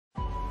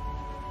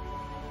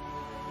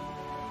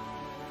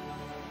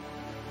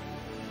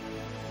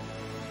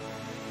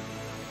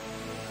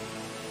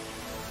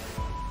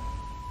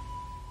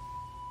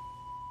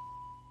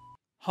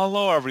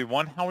Hello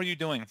everyone, how are you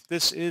doing?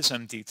 This is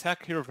MD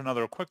Tech here with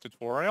another quick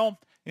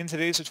tutorial. In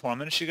today's tutorial, I'm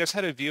going to show you guys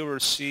how to view or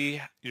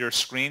see your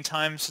screen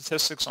time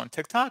statistics on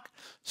TikTok.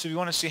 So if you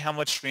want to see how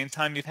much screen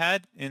time you've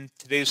had, in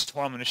today's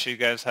tutorial, I'm going to show you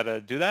guys how to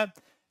do that.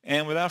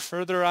 And without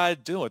further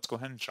ado, let's go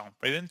ahead and jump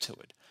right into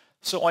it.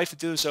 So all you have to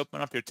do is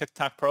open up your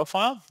TikTok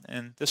profile,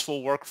 and this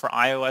will work for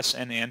iOS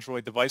and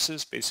Android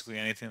devices, basically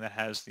anything that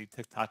has the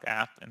TikTok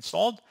app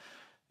installed.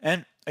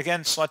 And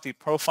again, select the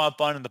profile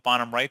button in the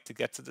bottom right to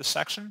get to this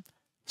section.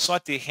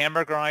 Select the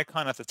hamburger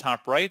icon at the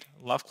top right,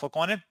 left click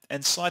on it,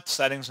 and select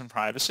Settings and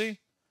Privacy.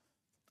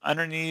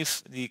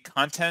 Underneath the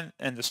Content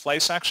and Display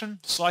section,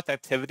 select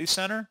Activity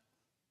Center.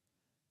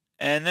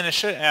 And then it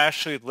should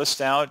actually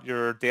list out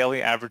your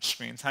daily average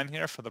screen time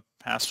here for the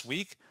past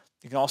week.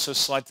 You can also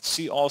select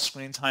See All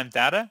Screen Time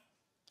Data,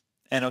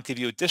 and it'll give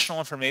you additional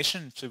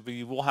information. So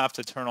you will have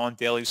to turn on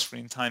daily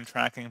screen time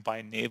tracking by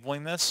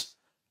enabling this,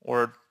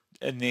 or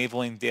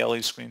enabling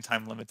daily screen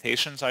time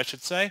limitations, I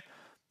should say.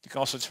 You can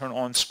also turn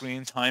on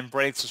screen time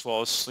breaks as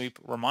well as sleep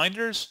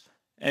reminders,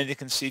 and you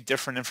can see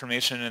different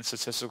information and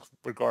statistics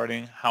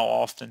regarding how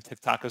often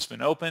TikTok has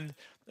been opened,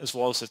 as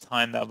well as the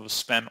time that was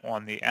spent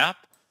on the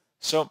app.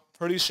 So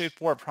pretty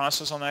straightforward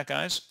process on that,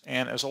 guys.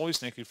 And as always,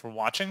 thank you for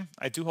watching.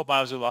 I do hope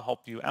I was able to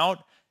help you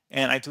out,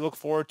 and I do look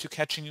forward to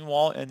catching you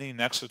all in the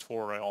next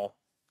tutorial.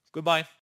 Goodbye.